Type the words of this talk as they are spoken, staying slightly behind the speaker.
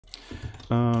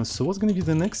So what's gonna be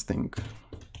the next thing?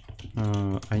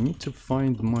 I need to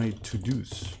find my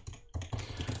to-dos.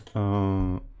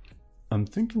 I'm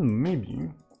thinking maybe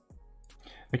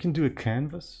I can do a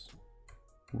canvas,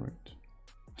 right?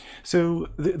 So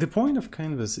the point of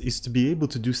canvas is to be able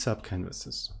to do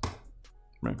sub-canvases,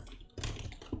 right?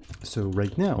 So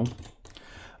right now,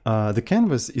 the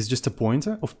canvas is just a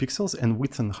pointer of pixels and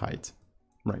width and height,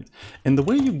 right? And the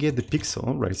way you get the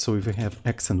pixel, right? So if you have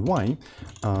X and Y,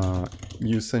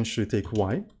 you essentially take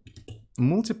Y,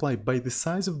 multiply by the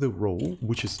size of the row,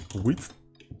 which is width,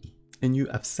 and you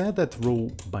offset that row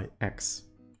by X,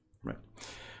 right?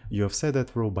 You offset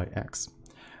that row by X.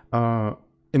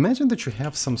 Imagine that you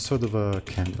have some sort of a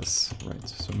canvas, right?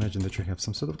 So imagine that you have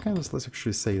some sort of canvas. Let's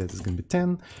actually say that it's going to be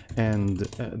 10, and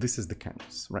this is the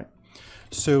canvas, right?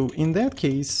 So in that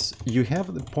case, you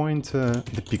have the pointer,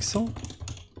 the pixels,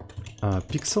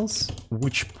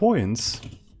 which points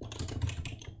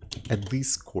at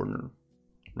this corner,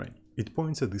 right? It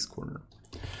points at this corner.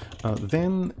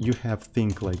 Then you have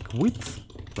things like width,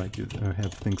 right? You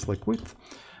have things like width,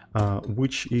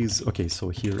 which is, okay, so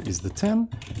here is the 10,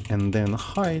 and then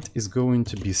height is going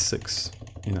to be 6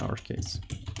 in our case.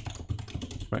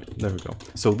 Right, there we go.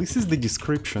 So this is the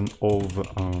description of,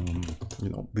 you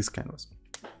know, this canvas.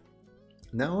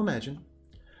 Now imagine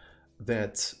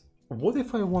that, what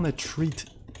if I want to treat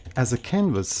as a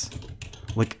canvas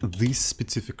like this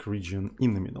specific region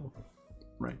in the middle,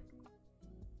 right?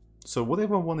 So what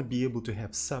if I want to be able to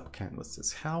have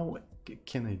sub-canvases? How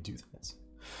can I do that?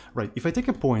 Right, if I take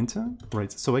a pointer,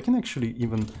 right, so I can actually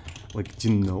even like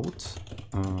denote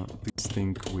this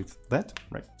thing with that,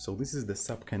 right? So this is the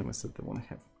sub-canvas that I want to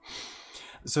have.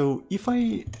 So if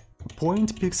I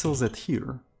point pixels at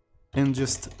here and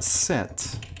just set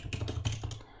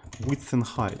width and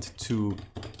height to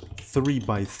 3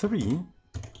 by 3,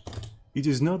 it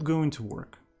is not going to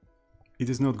work. It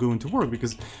is not going to work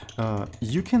because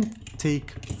you can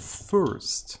take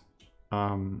first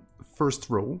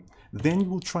row, then you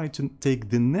will try to take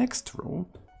the next row,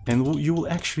 and you will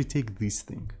actually take this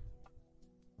thing,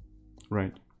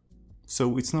 right?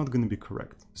 So it's not going to be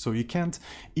correct. So you can't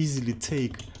easily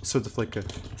take sort of like a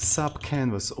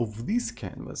sub-canvas of this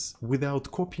canvas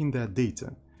without copying that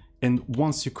data. And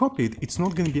once you copy it, it's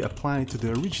not going to be applied to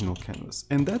the original canvas.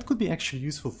 And that could be actually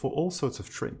useful for all sorts of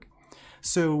tricks.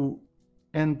 So,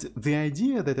 and the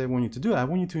idea that I want you to do, I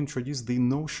want you to introduce the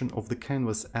notion of the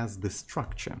canvas as the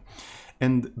structure.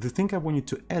 And the thing I want you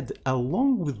to add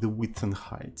along with the width and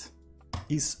height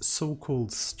is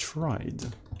so-called stride.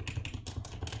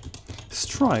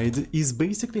 Stride is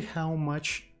basically how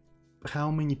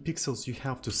many pixels you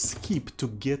have to skip to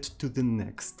get to the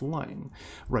next line,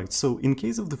 right? So in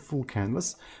case of the full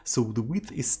canvas, so the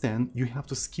width is 10, you have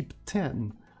to skip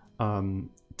 10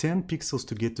 pixels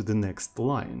to get to the next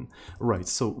line, right?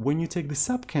 So when you take the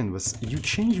sub-canvas, you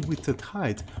change width and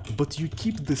height, but you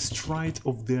keep the stride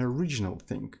of the original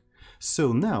thing.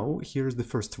 So now, here's the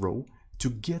first row. To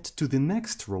get to the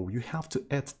next row, you have to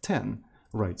add 10,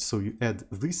 right? So you add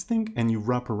this thing and you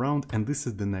wrap around, and this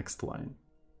is the next line.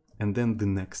 And then the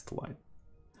next line.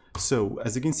 So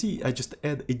as you can see, I just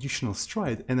add additional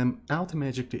stride and I'm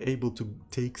automatically able to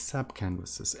take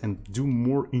sub-canvases and do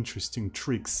more interesting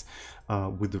tricks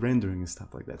with the rendering and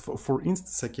stuff like that. For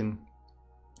instance, I can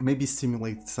maybe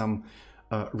simulate some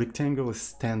rectangular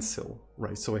stencil,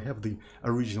 right? So I have the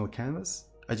original canvas.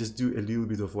 I just do a little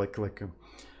bit of like a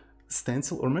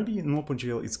stencil, or maybe in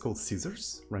OpenGL it's called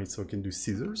scissors, right? So I can do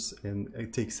scissors and I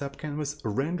take sub-canvas,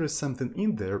 render something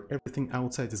in there, everything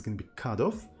outside is going to be cut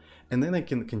off, and then I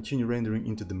can continue rendering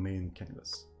into the main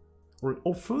canvas.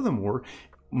 Or furthermore,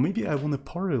 maybe I want to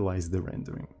parallelize the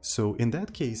rendering. So in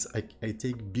that case, I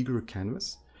take bigger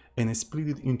canvas and I split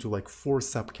it into like 4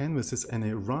 sub-canvases and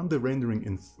I run the rendering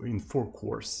in 4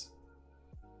 cores.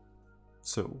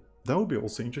 So that would be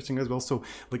also interesting as well. So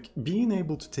like being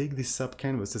able to take these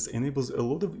sub-canvases enables a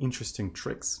lot of interesting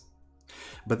tricks.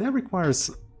 But that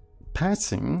requires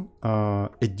passing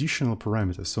additional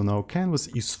parameters. So now canvas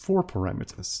is 4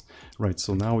 parameters, right?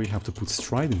 So now we have to put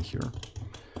stride in here,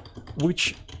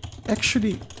 which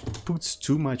actually puts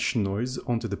too much noise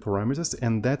onto the parameters,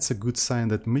 and that's a good sign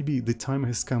that maybe the time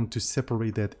has come to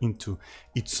separate that into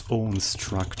its own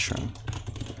structure,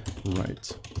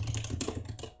 right?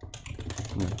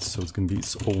 Right, so it's going to be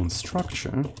its own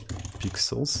structure,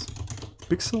 pixels,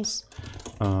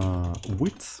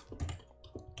 width,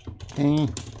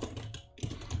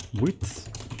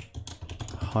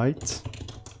 height,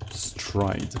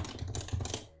 stride.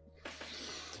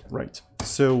 Right,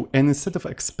 so, and instead of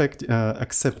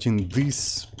accepting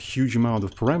this huge amount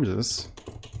of parameters,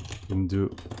 we can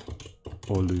do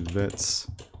Olive.c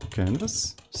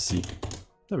canvas, C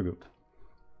There we go.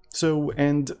 So,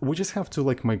 and we just have to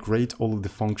like migrate all of the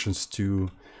functions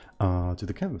to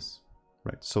the canvas,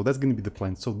 right? So that's going to be the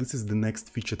plan. So this is the next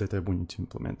feature that I want you to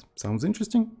implement. Sounds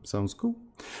interesting? Sounds cool.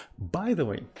 By the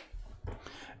way,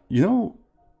 you know,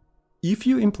 if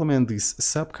you implement these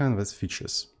sub-canvas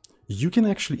features, you can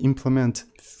actually implement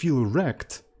fill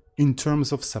rect in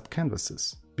terms of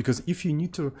sub-canvases. Because if you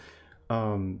need to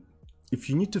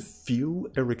fill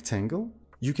a rectangle,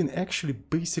 you can actually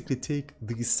basically take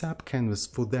the sub-canvas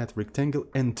for that rectangle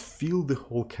and fill the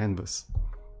whole canvas.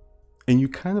 And you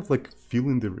kind of like fill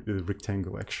in the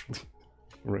rectangle actually,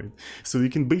 right? So you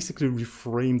can basically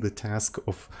reframe the task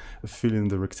of filling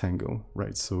the rectangle,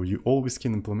 right? So you always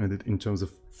can implement it in terms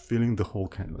of filling the whole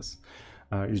canvas.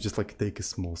 You just like take a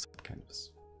small sub-canvas.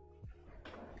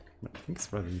 I think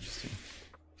it's rather interesting.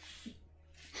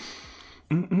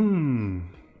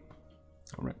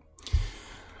 All right.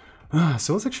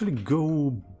 So let's actually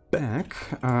go back.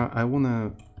 I want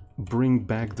to bring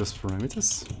back those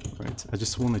parameters, right? I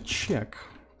just want to check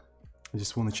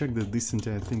that this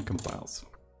entire thing compiles.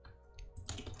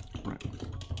 Right.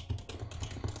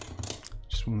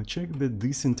 Just want to check that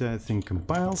this entire thing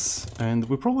compiles, and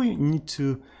we probably need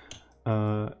to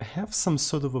have some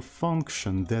sort of a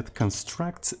function that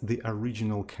constructs the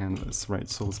original canvas, right?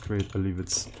 So let's create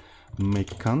Olive.c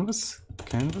make canvas,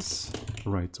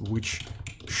 right, which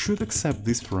should accept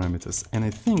these parameters. And I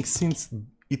think since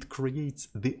it creates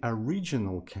the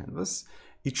original canvas,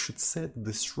 it should set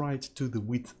the stride to the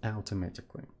width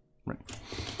automatically, right?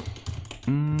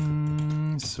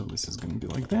 So this is going to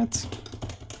be like that.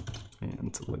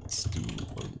 And let's do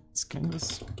Olive.c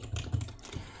canvas.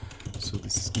 So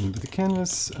this is going to be the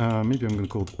canvas. Maybe I'm going to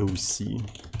call it OC,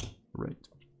 right?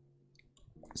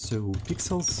 So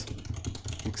pixels.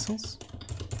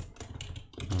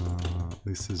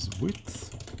 This is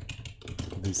width,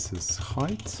 this is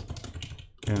height,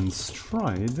 and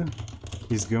stride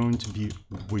is going to be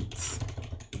width.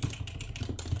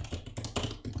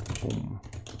 Boom.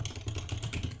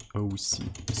 OC.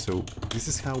 So this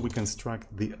is how we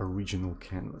construct the original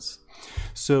canvas.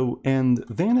 So, and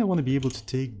then I want to be able to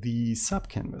take the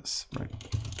sub-canvas, right?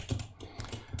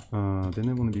 Then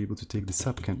I want to be able to take the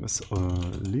sub-canvas,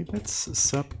 Olive.c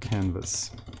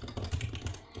sub-canvas.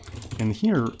 And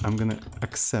here I'm going to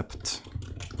accept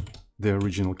the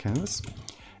original canvas,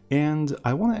 and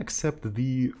I want to accept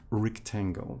the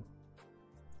rectangle,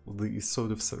 the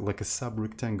sort of like a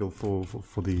sub-rectangle for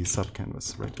the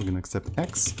sub-canvas, right? We're going to accept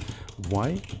x,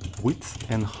 y, width,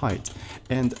 and height.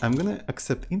 And I'm going to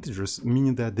accept integers,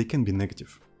 meaning that they can be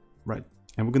negative, right?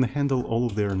 And we're going to handle all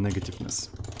of their negativeness.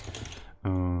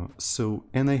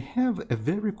 And I have a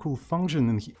very cool function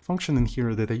in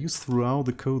here that I use throughout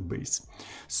the code base.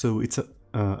 So it's a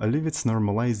Olive.c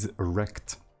normalize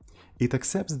rect. It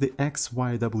accepts the x,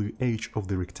 y, w, h of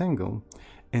the rectangle,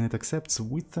 and it accepts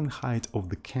width and height of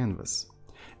the canvas,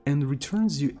 and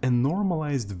returns you a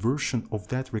normalized version of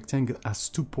that rectangle as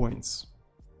 2 points.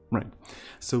 Right.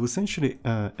 So essentially,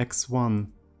 x1.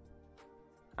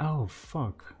 Oh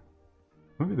fuck.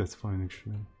 Maybe that's fine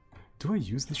actually. Do I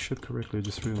use this shit correctly? I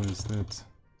just realized that.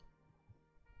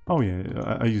 Oh yeah,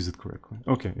 I use it correctly.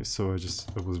 Okay, so I was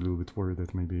a little bit worried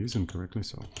that maybe I use it correctly,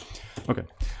 so... Okay,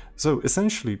 so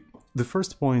essentially, the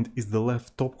first point is the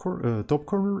left top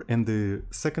corner, and the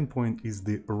second point is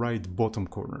the right bottom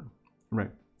corner,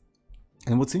 right?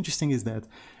 And what's interesting is that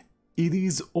it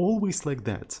is always like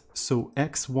that. So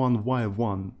x1,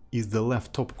 y1 is the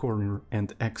left top corner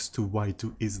and x2,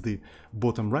 y2 is the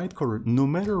bottom right corner. No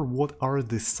matter what are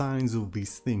the signs of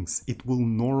these things, it will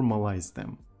normalize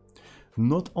them.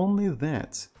 Not only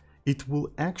that, it will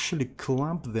actually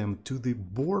clamp them to the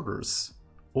borders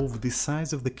of the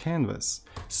size of the canvas.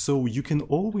 So you can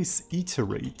always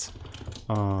iterate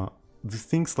the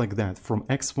things like that from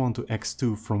x1 to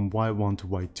x2, from y1 to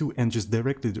y2, and just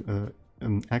directly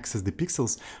access the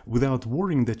pixels without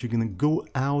worrying that you're gonna go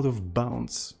out of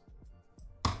bounds.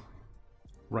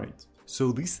 Right.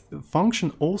 So this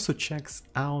function also checks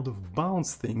out of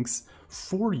bounds things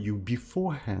for you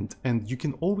beforehand, and you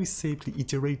can always safely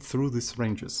iterate through these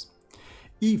ranges.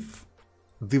 If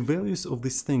the values of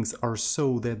these things are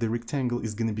so that the rectangle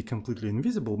is going to be completely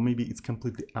invisible, maybe it's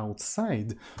completely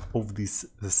outside of these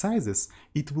sizes,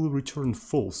 it will return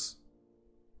false.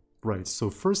 Right, so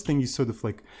first thing you sort of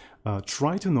like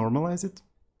try to normalize it.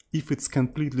 If it's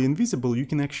completely invisible, you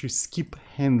can actually skip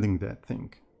handling that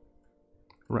thing.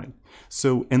 Right,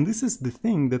 so, and this is the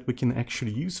thing that we can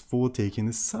actually use for taking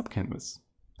a sub-canvas,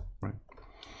 right?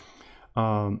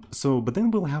 But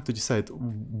then we'll have to decide,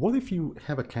 what if you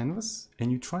have a canvas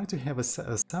and you try to have a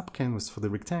sub-canvas for the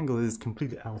rectangle that is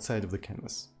completely outside of the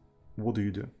canvas? What do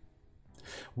you do?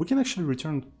 We can actually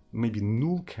return maybe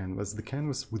null canvas, the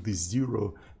canvas with the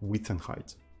 0 width and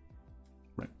height.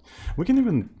 Right. We can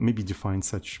even maybe define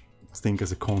such thing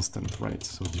as a constant, right?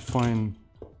 So define,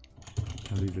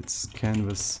 I believe it's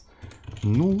canvas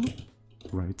null,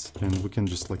 right? And we can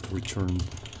just like return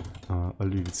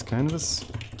Olive.c canvas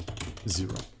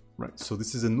 0. Right, so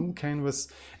this is a null canvas,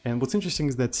 and what's interesting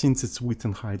is that since its width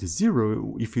and height is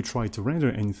 0, if you try to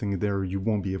render anything there, you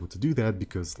won't be able to do that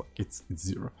because like it's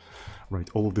 0. Right,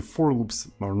 all of the for loops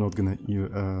are not gonna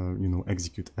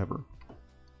execute ever.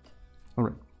 All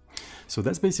right, so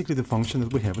that's basically the function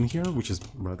that we have in here, which is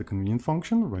rather convenient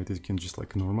function, right? It can just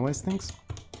like normalize things.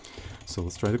 So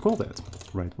let's try to call that.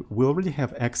 Right, we already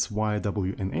have x, y,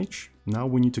 w, and h. Now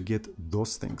we need to get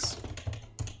those things.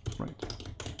 Right.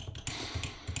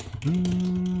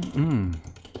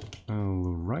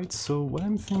 Alright, so what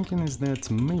I'm thinking is that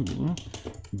maybe,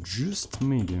 just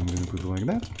maybe, I'm gonna put it like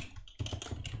that.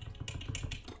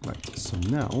 Right, so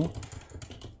now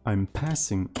I'm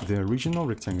passing the original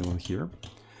rectangle in here.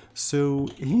 So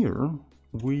here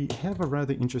we have a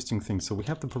rather interesting thing. So we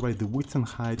have to provide the width and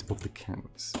height of the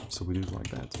canvas. So we do it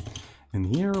like that. And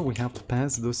here we have to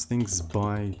pass those things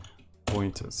by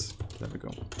pointers. There we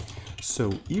go.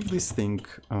 So if this thing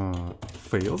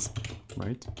fails,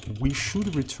 right, we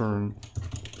should return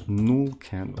null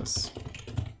canvas.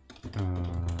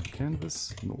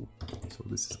 Canvas null. So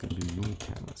this is going to be null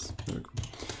canvas. There we go.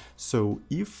 So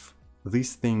if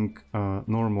this thing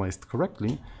normalized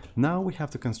correctly, now we have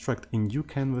to construct a new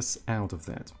canvas out of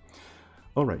that.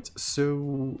 All right.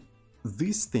 So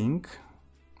this thing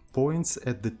points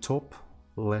at the top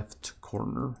left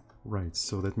corner. Right,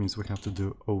 so that means we have to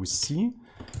do OC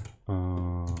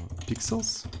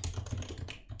pixels,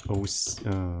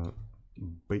 OC,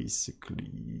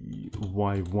 basically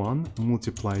y1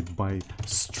 multiplied by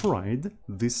stride.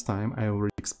 This time I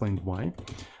already explained why,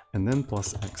 and then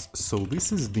plus x. So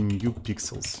this is the new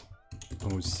pixels,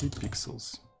 OC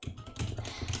pixels.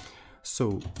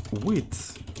 So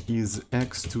width is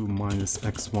x2 minus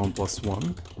x1 plus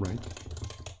 1, right?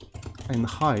 And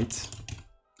height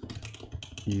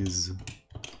is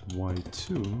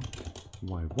y2,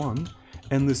 y1,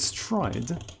 and the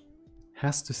stride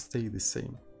has to stay the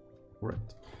same,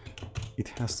 right? It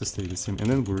has to stay the same, and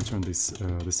then we return this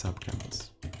the sub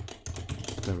canvas.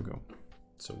 There we go.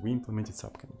 So we implemented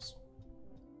sub canvas.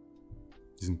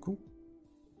 Isn't cool?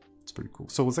 It's pretty cool.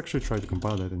 So let's actually try to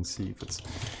compile that and see if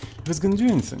it's gonna do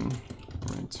anything,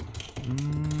 right?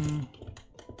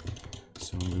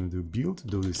 So I'm gonna do build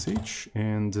 .sh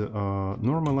and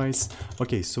normalize.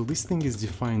 Okay, so this thing is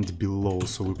defined below,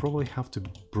 so we probably have to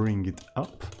bring it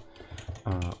up.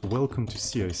 Welcome to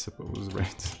C, I suppose,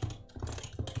 right?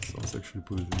 So let's actually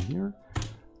put it in here.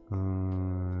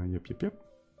 Yep.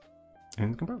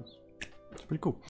 And compose. It's pretty cool.